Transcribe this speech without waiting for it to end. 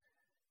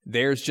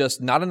There's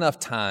just not enough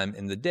time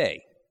in the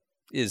day,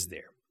 is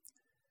there?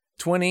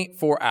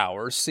 24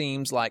 hours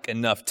seems like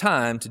enough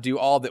time to do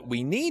all that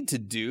we need to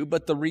do,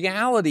 but the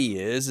reality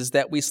is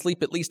that we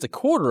sleep at least a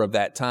quarter of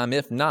that time,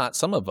 if not,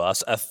 some of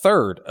us, a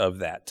third of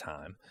that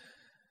time.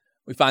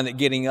 We find that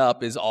getting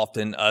up is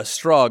often a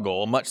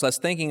struggle, much less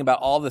thinking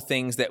about all the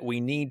things that we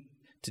need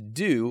to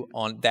do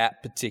on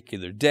that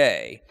particular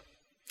day.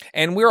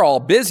 And we're all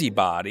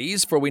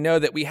busybodies, for we know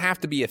that we have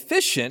to be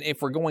efficient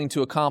if we're going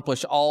to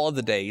accomplish all of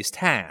the day's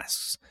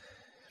tasks.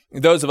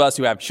 Those of us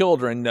who have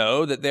children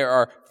know that there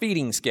are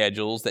feeding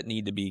schedules that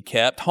need to be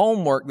kept,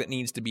 homework that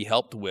needs to be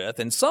helped with,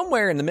 and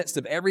somewhere in the midst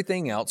of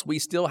everything else, we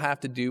still have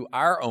to do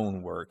our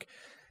own work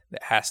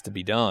that has to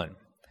be done.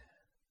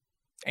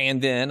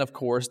 And then, of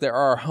course, there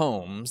are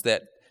homes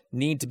that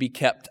need to be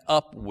kept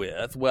up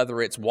with,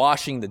 whether it's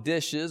washing the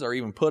dishes or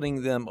even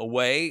putting them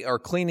away or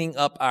cleaning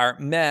up our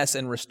mess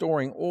and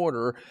restoring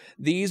order.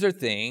 These are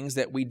things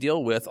that we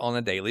deal with on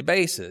a daily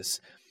basis.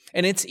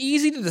 And it's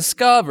easy to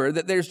discover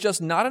that there's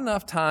just not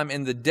enough time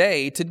in the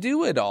day to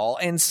do it all.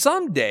 And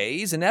some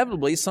days,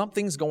 inevitably,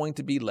 something's going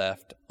to be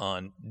left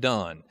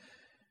undone.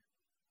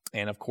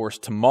 And of course,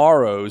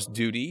 tomorrow's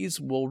duties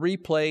will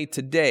replay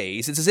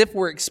today's. It's as if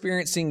we're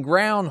experiencing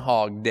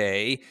Groundhog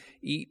Day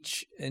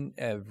each and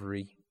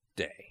every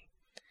day.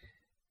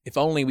 If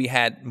only we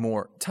had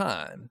more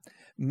time.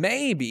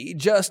 Maybe,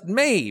 just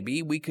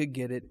maybe, we could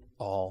get it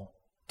all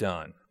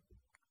done.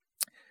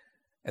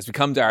 As we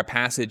come to our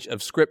passage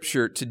of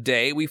Scripture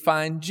today, we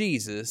find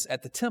Jesus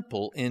at the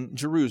temple in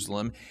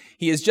Jerusalem.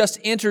 He has just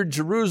entered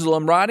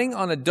Jerusalem riding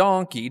on a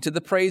donkey to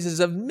the praises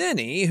of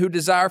many who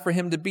desire for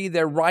him to be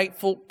their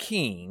rightful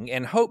king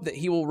and hope that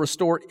he will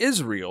restore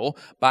Israel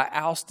by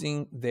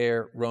ousting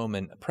their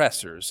Roman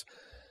oppressors.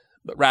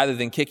 But rather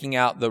than kicking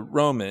out the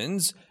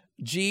Romans,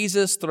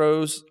 Jesus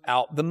throws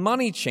out the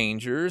money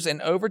changers and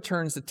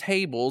overturns the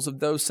tables of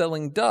those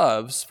selling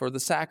doves for the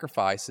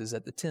sacrifices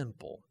at the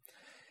temple.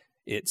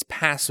 It's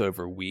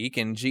Passover week,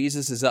 and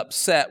Jesus is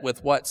upset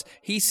with what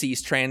he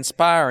sees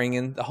transpiring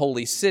in the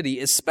holy city,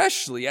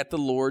 especially at the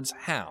Lord's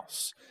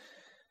house.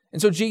 And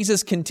so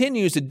Jesus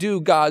continues to do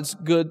God's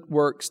good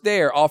works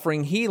there,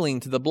 offering healing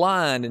to the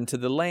blind and to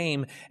the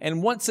lame.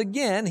 And once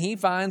again, he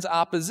finds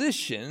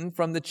opposition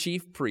from the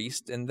chief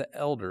priest and the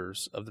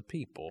elders of the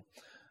people.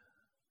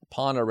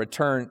 Upon a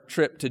return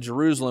trip to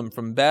Jerusalem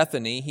from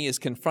Bethany, he is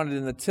confronted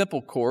in the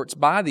temple courts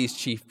by these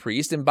chief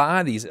priests and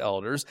by these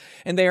elders,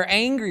 and they are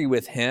angry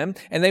with him,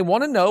 and they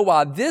want to know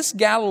why this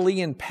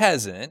Galilean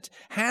peasant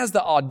has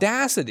the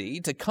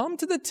audacity to come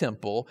to the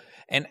temple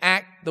and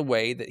act the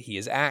way that he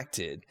has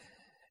acted.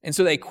 And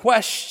so they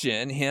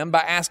question him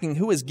by asking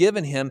who has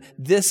given him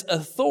this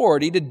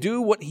authority to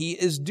do what he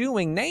is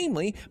doing,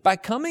 namely by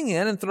coming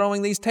in and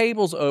throwing these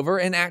tables over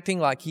and acting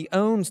like he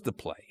owns the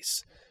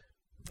place.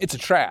 It's a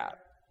trap.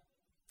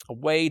 A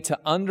way to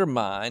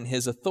undermine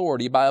his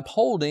authority by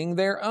upholding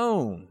their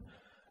own.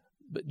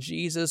 But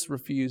Jesus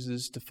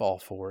refuses to fall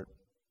for it.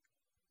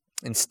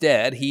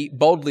 Instead, he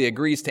boldly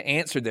agrees to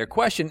answer their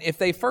question if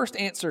they first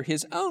answer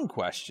his own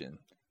question.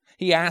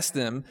 He asks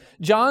them,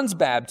 John's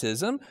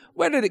baptism,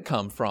 where did it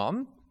come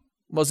from?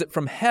 Was it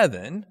from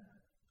heaven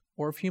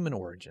or of human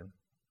origin?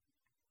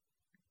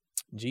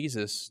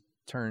 Jesus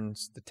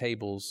turns the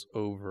tables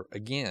over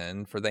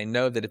again, for they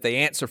know that if they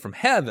answer from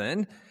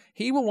heaven,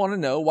 he will want to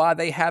know why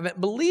they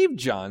haven't believed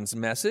John's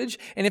message.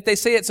 And if they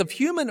say it's of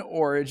human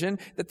origin,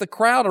 that the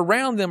crowd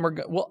around them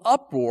will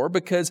uproar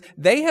because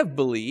they have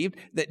believed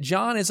that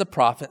John is a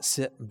prophet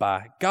sent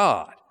by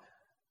God.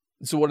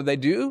 So what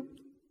do?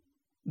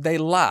 They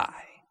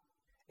lie.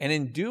 And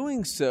in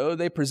doing so,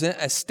 they present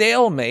a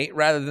stalemate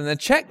rather than the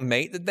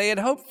checkmate that they had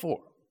hoped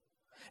for.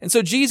 And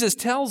so Jesus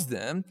tells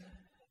them,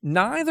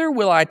 neither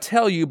will I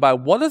tell you by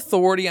what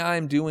authority I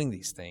am doing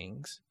these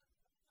things.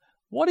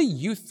 What do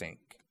you think?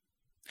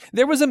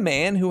 There was a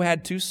man who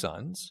had 2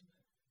 sons.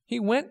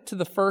 He went to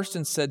the first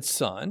and said,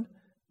 Son,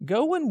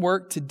 go and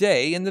work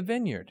today in the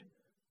vineyard.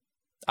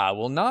 I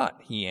will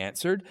not, he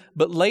answered,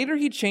 but later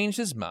he changed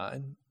his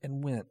mind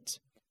and went.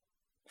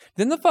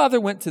 Then the father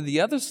went to the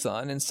other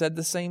son and said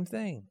the same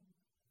thing.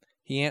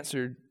 He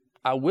answered,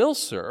 I will,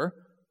 sir,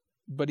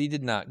 but he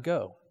did not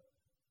go.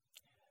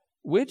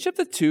 Which of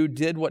the 2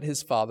 did what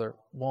his father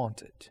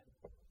wanted?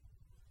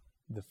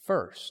 The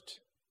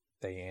first,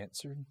 they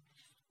answered.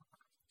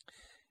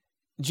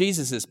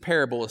 Jesus'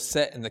 parable is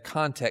set in the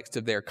context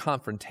of their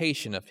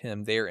confrontation of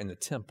him there in the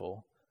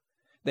temple.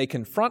 They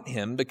confront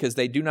him because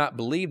they do not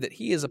believe that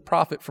he is a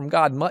prophet from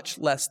God, much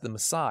less the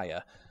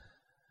Messiah.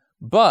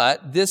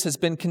 But this has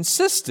been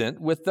consistent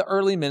with the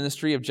early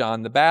ministry of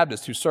John the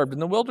Baptist, who served in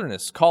the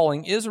wilderness,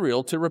 calling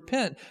Israel to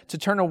repent, to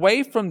turn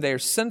away from their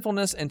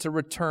sinfulness and to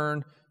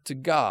return to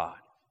God.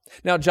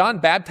 Now, John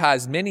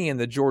baptized many in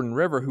the Jordan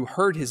River who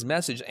heard his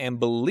message and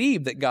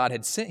believed that God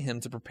had sent him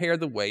to prepare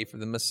the way for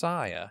the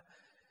Messiah.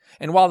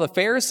 And while the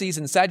Pharisees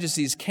and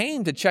Sadducees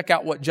came to check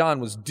out what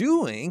John was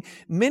doing,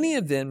 many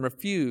of them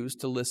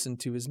refused to listen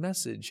to his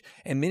message,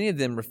 and many of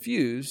them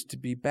refused to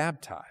be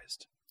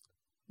baptized.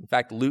 In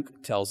fact,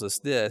 Luke tells us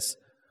this,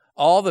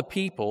 All the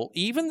people,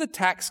 even the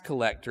tax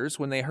collectors,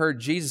 when they heard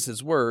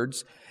Jesus'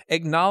 words,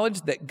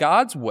 acknowledged that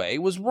God's way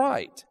was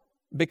right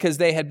because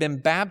they had been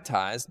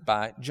baptized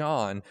by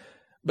John.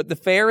 But the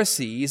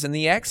Pharisees and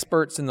the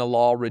experts in the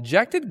law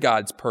rejected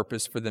God's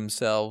purpose for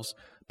themselves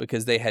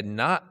because they had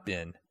not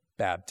been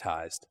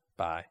baptized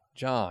by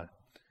John.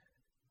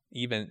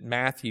 Even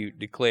Matthew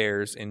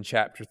declares in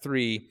chapter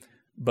 3,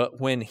 "But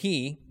when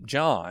he,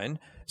 John,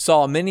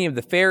 saw many of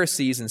the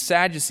Pharisees and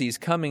Sadducees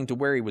coming to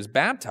where he was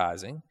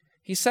baptizing,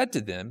 he said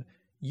to them,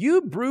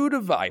 'You brood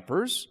of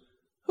vipers,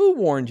 who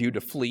warned you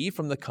to flee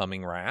from the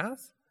coming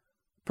wrath?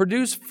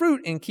 Produce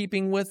fruit in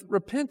keeping with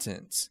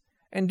repentance,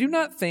 and do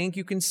not think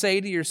you can say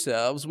to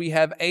yourselves, we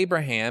have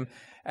Abraham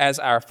as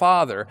our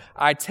father.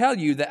 I tell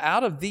you that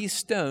out of these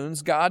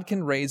stones God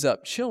can raise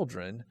up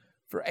children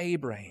for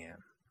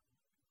Abraham.'"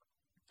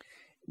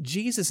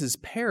 Jesus'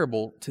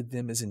 parable to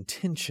them is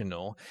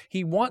intentional.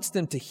 He wants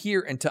them to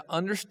hear and to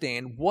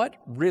understand what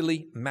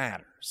really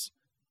matters.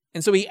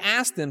 And so he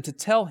asked them to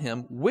tell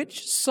him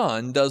which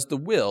son does the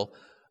will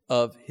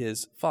of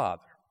his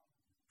father.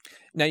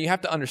 Now you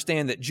have to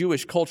understand that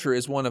Jewish culture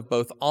is one of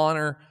both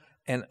honor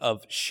and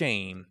of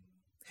shame.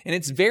 And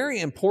it's very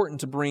important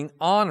to bring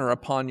honor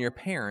upon your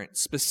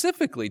parents,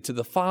 specifically to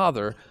the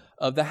father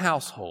of the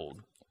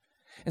household.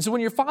 And so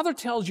when your father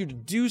tells you to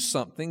do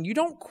something, you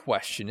don't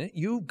question it,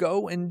 you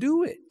go and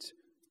do it.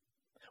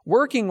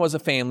 Working was a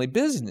family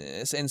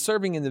business, and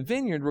serving in the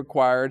vineyard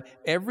required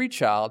every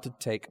child to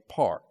take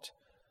part.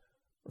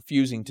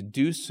 Refusing to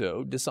do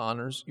so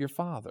dishonors your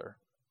father.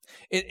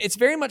 It's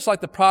very much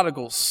like the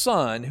prodigal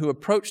son who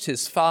approached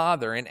his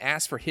father and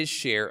asked for his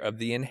share of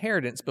the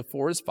inheritance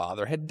before his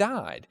father had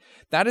died.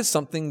 That is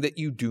something that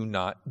you do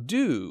not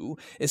do.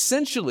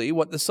 Essentially,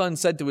 what the son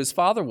said to his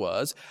father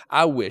was,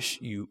 "I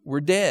wish you were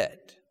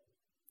dead."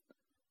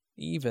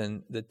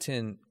 Even the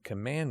 10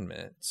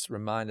 Commandments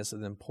remind us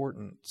of the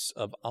importance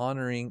of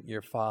honoring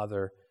your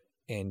father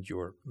and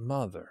your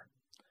mother.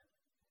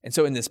 And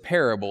so in this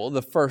parable,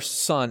 the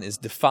first son is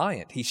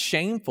defiant. He's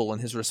shameful in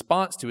his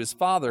response to his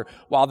father,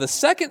 while the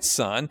second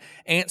son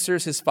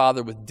answers his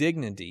father with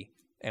dignity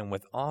and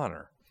with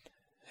honor.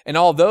 And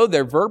although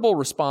their verbal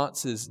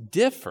responses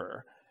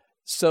differ,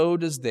 so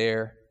does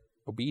their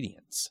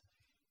obedience.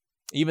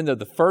 Even though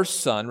the first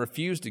son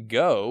refused to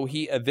go,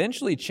 he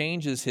eventually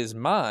changes his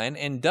mind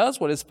and does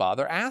what his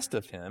father asked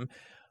of him,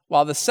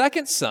 while the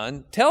second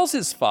son tells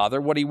his father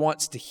what he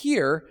wants to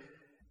hear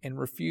and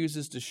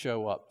refuses to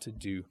show up to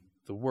do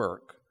the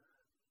work.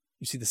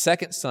 You see, the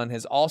second son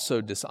has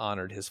also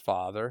dishonored his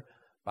father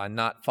by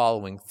not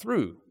following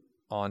through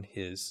on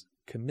his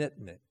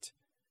commitment.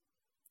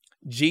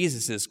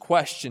 Jesus'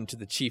 question to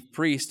the chief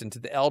priest and to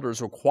the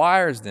elders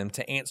requires them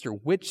to answer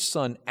which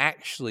son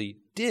actually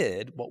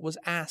did what was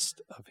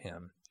asked of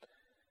him.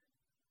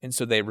 And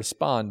so they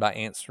respond by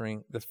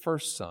answering the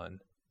first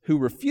son, who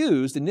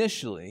refused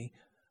initially,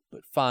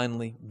 but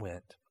finally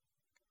went.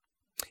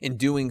 In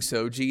doing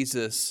so,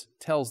 Jesus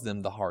tells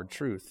them the hard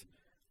truth.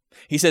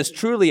 He says,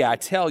 "Truly I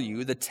tell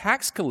you, the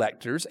tax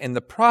collectors and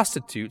the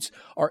prostitutes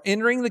are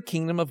entering the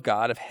kingdom of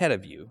God ahead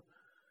of you.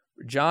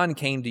 John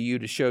came to you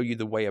to show you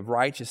the way of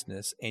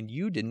righteousness, and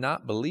you did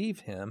not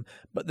believe him,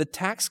 but the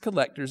tax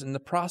collectors and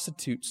the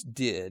prostitutes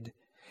did.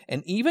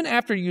 And even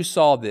after you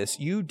saw this,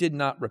 you did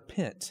not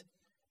repent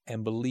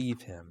and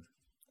believe him."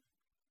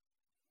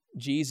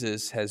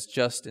 Jesus has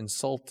just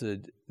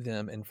insulted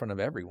them in front of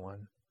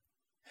everyone.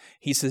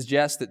 He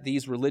suggests that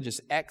these religious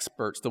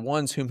experts, the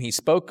ones whom he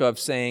spoke of,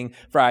 saying,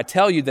 "For I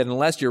tell you that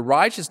unless your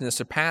righteousness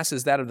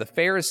surpasses that of the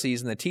Pharisees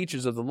and the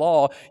teachers of the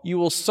law, you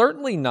will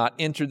certainly not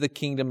enter the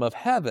kingdom of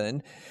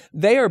heaven,"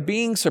 they are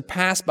being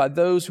surpassed by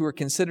those who are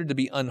considered to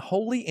be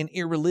unholy and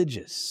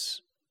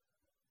irreligious.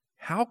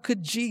 How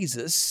could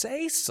Jesus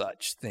say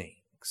such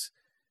things?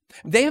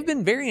 They have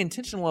been very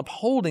intentional in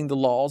upholding the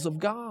laws of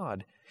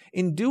God.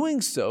 In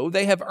doing so,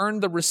 they have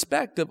earned the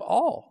respect of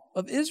all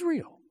of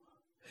Israel.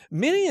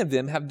 Many of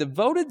them have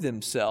devoted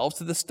themselves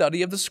to the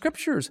study of the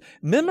Scriptures,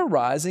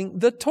 memorizing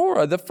the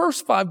Torah, the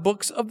first 5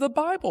 books of the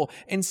Bible,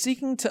 and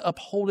seeking to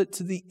uphold it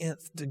to the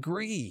nth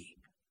degree.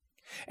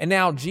 And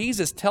now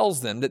Jesus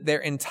tells them that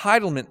their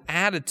entitlement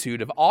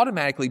attitude of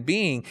automatically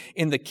being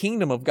in the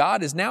kingdom of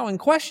God is now in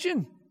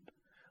question,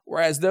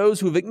 whereas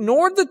those who have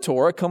ignored the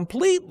Torah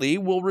completely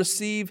will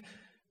receive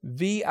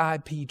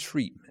VIP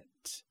treatment.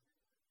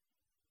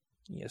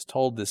 He has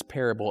told this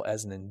parable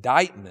as an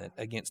indictment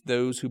against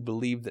those who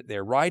believe that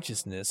their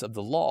righteousness of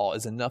the law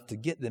is enough to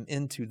get them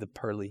into the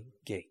pearly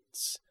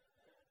gates.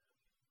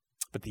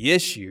 But the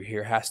issue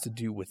here has to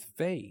do with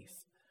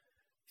faith.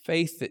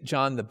 Faith that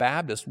John the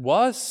Baptist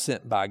was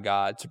sent by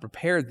God to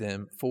prepare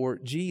them for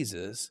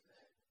Jesus.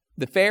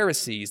 The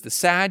Pharisees, the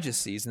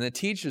Sadducees, and the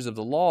teachers of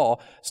the law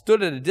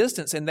stood at a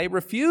distance and they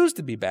refused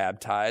to be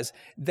baptized.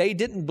 They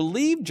didn't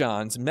believe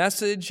John's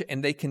message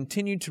and they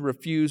continued to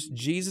refuse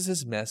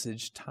Jesus'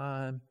 message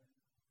time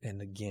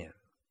and again.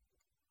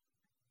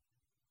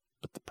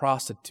 But the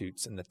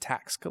prostitutes and the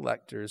tax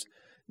collectors,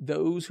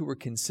 those who were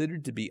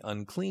considered to be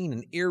unclean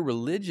and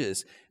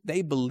irreligious,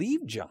 they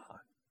believed John.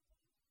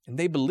 And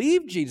they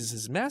believed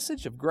Jesus'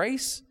 message of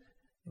grace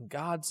and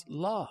God's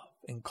love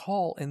and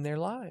call in their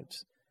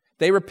lives.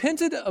 They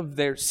repented of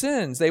their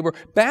sins. They were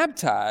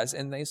baptized,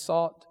 and they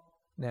sought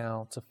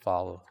now to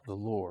follow the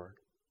Lord.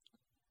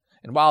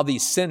 And while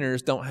these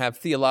sinners don't have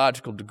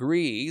theological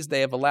degrees,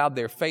 they have allowed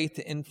their faith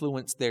to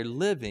influence their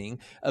living,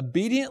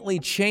 obediently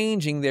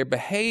changing their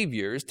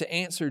behaviors to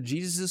answer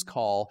Jesus'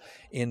 call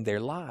in their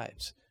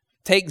lives.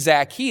 Take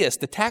Zacchaeus,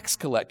 the tax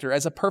collector,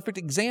 as a perfect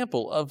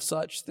example of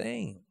such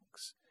things.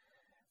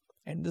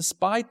 And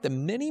despite the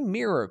many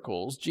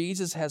miracles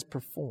Jesus has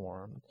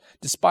performed,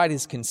 despite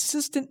his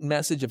consistent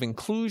message of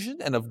inclusion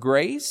and of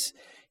grace,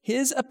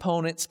 his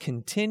opponents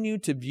continue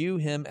to view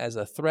him as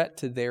a threat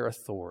to their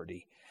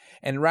authority.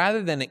 And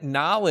rather than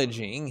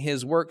acknowledging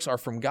his works are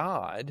from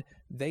God,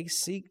 they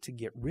seek to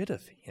get rid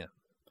of him.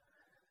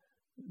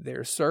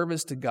 Their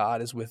service to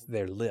God is with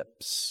their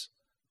lips,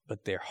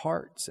 but their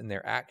hearts and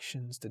their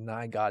actions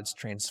deny God's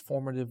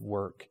transformative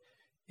work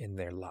in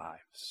their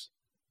lives.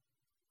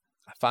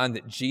 I find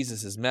that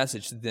Jesus'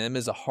 message to them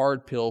is a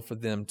hard pill for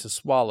them to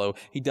swallow.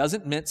 He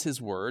doesn't mince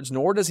his words,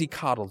 nor does he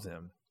coddle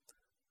them.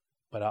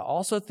 But I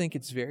also think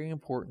it's very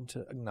important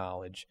to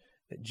acknowledge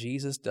that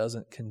Jesus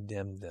doesn't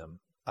condemn them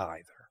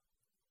either.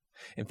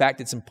 In fact,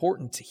 it's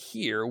important to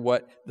hear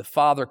what the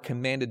Father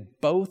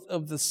commanded both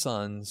of the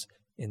sons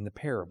in the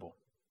parable.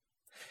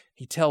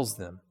 He tells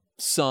them,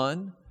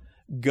 "Son,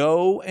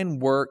 go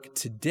and work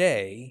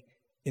today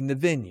in the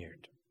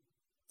vineyard."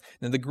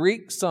 Now, the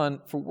Greek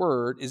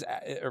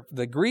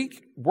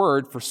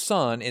word for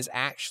son is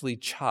actually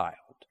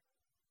child.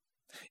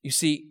 You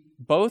see,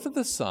 both of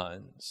the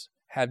sons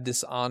have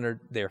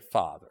dishonored their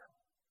father.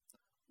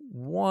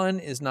 One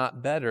is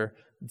not better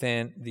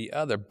than the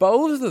other.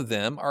 Both of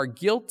them are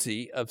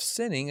guilty of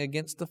sinning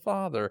against the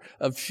Father,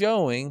 of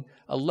showing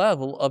a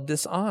level of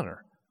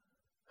dishonor.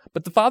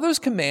 But the Father's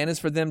command is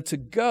for them to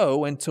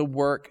go and to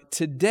work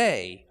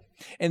today.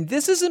 And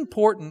this is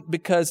important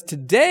because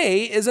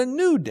today is a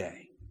new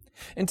day.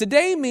 And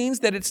today means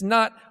that it's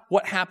not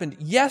what happened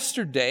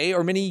yesterday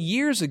or many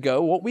years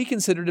ago, what we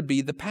consider to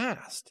be the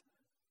past.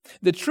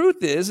 The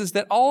truth is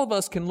that all of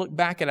us can look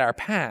back at our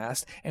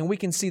past and we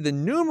can see the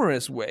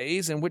numerous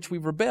ways in which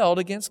we've rebelled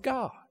against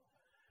God.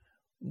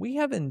 We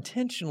have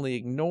intentionally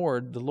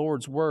ignored the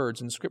Lord's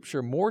words in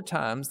Scripture more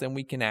times than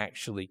we can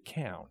actually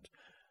count.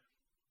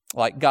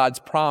 Like God's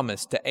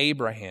promise to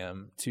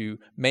Abraham to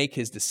make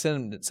his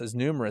descendants as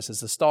numerous as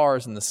the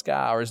stars in the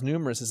sky or as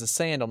numerous as the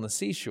sand on the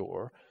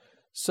seashore,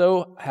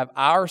 so have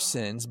our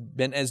sins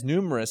been as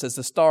numerous as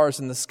the stars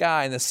in the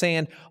sky and the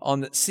sand on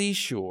the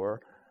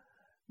seashore.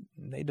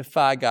 They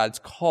defy God's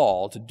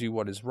call to do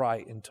what is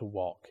right and to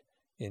walk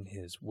in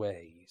his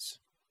ways.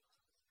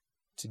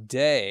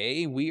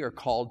 Today, we are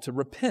called to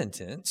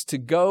repentance, to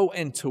go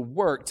and to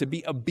work, to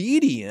be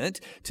obedient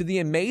to the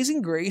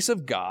amazing grace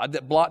of God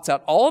that blots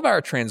out all of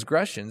our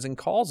transgressions and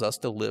calls us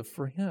to live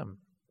for him.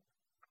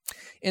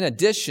 In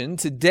addition,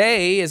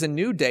 today is a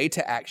new day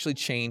to actually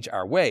change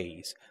our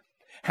ways.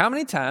 How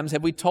many times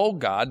have we told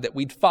God that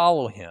we'd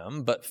follow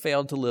him but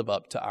failed to live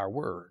up to our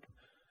word?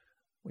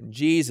 When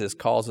Jesus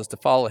calls us to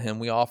follow him,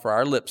 we offer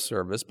our lip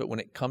service, but when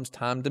it comes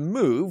time to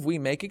move, we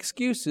make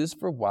excuses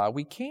for why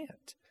we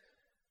can't.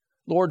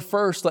 Lord,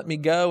 first let me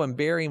go and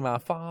bury my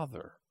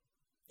father.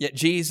 Yet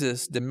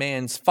Jesus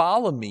demands,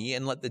 follow me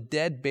and let the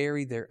dead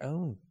bury their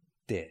own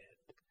dead.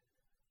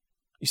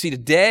 You see,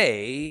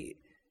 today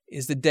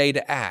is the day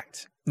to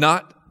act,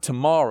 not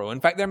tomorrow.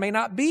 In fact, there may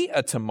not be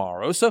a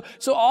tomorrow. So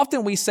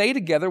often we say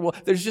together, well,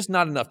 there's just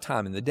not enough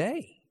time in the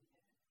day.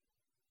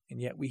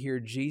 And yet we hear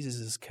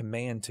Jesus'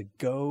 command to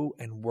go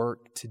and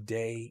work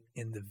today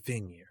in the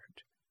vineyard.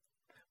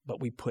 But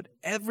we put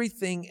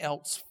everything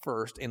else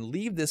first and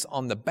leave this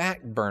on the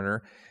back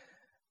burner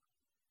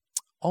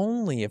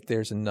only if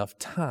there's enough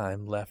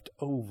time left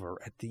over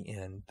at the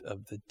end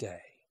of the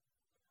day.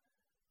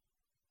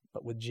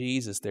 But with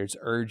Jesus, there's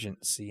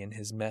urgency in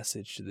his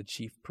message to the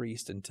chief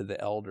priest and to the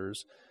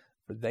elders,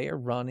 for they are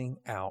running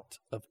out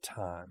of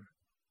time.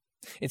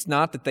 It's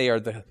not that they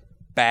are the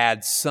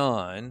bad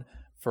son,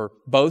 for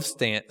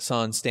both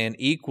sons stand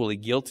equally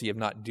guilty of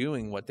not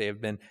doing what they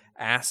have been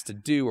asked to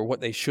do or what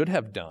they should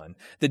have done.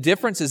 The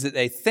difference is that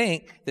they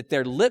think that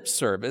their lip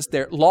service,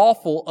 their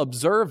lawful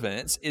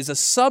observance, is a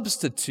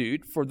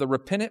substitute for the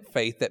repentant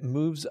faith that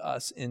moves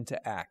us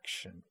into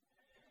action.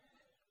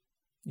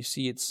 You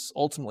see, it's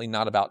ultimately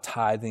not about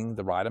tithing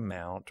the right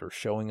amount or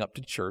showing up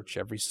to church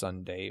every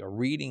Sunday or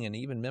reading and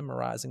even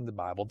memorizing the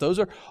Bible. Those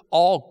are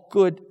all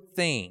good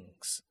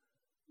things.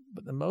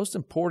 But the most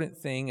important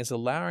thing is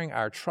allowing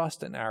our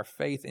trust and our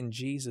faith in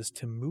Jesus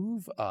to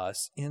move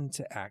us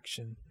into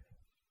action.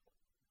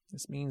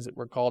 This means that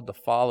we're called to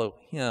follow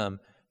him,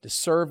 to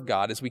serve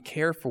God as we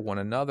care for one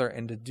another,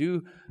 and to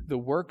do the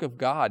work of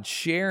God,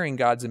 sharing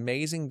God's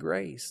amazing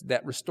grace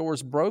that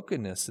restores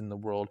brokenness in the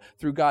world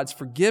through God's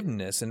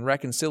forgiveness and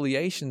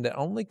reconciliation that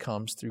only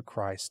comes through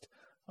Christ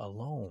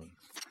alone.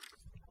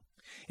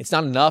 It's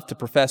not enough to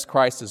profess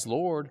Christ as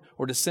Lord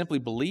or to simply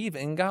believe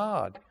in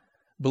God.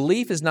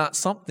 Belief is not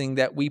something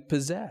that we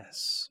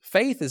possess.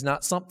 Faith is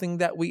not something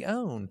that we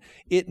own.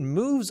 It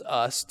moves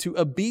us to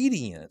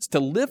obedience, to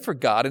live for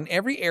God in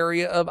every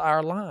area of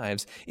our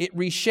lives. It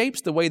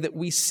reshapes the way that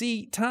we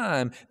see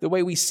time, the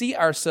way we see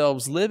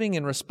ourselves living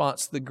in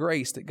response to the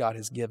grace that God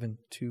has given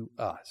to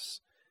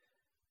us.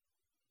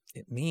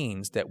 It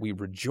means that we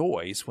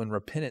rejoice when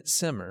repentant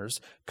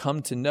sinners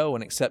come to know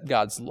and accept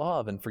God's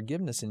love and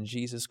forgiveness in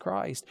Jesus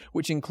Christ,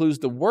 which includes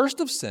the worst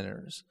of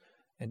sinners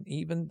and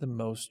even the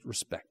most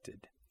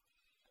respected.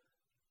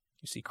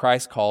 You see,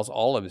 Christ calls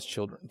all of His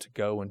children to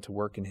go and to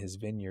work in His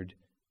vineyard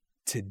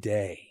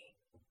today.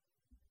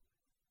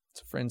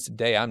 So friends,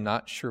 today I'm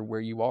not sure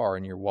where you are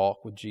in your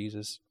walk with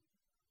Jesus,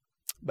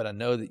 but I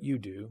know that you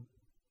do.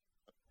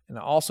 And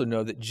I also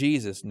know that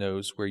Jesus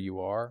knows where you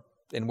are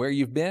and where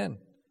you've been.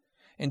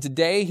 And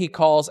today He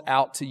calls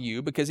out to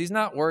you because He's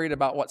not worried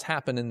about what's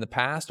happened in the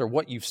past or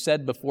what you've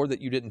said before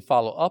that you didn't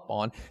follow up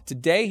on.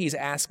 Today He's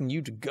asking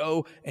you to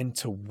go and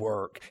to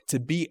work, to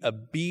be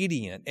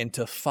obedient and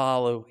to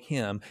follow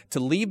Him, to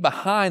leave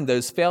behind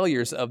those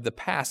failures of the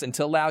past and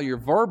to allow your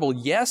verbal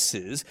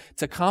yeses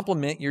to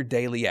complement your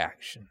daily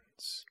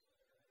actions.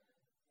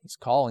 He's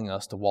calling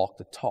us to walk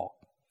the talk,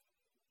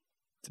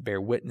 to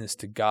bear witness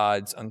to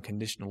God's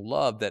unconditional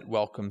love that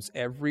welcomes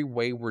every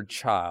wayward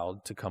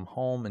child to come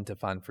home and to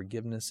find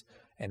forgiveness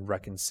and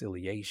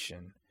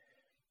reconciliation.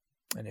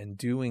 And in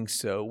doing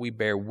so, we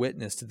bear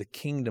witness to the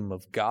kingdom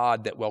of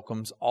God that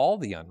welcomes all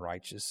the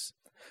unrighteous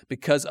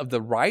because of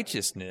the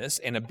righteousness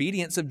and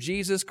obedience of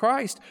Jesus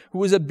Christ, who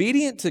was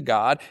obedient to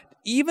God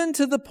even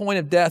to the point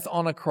of death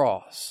on a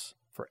cross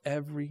for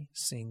every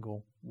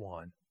single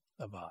one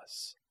of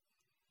us.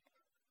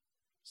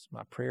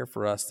 My prayer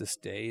for us this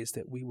day is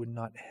that we would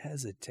not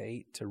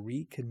hesitate to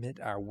recommit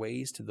our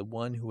ways to the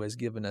one who has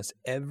given us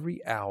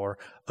every hour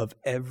of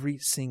every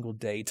single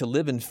day to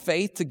live in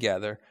faith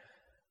together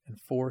and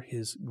for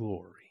His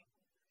glory.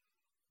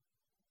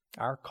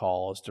 Our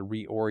call is to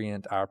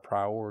reorient our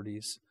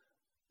priorities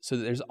so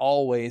that there's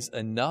always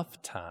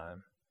enough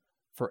time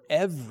for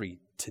every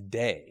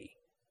today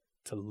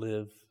to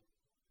live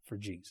for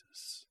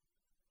Jesus.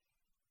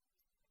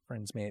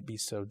 Friends, may it be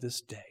so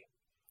this day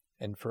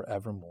and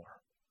forevermore.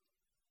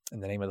 In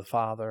the name of the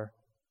Father,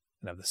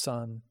 and of the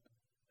Son,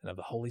 and of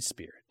the Holy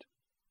Spirit.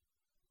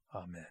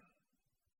 Amen.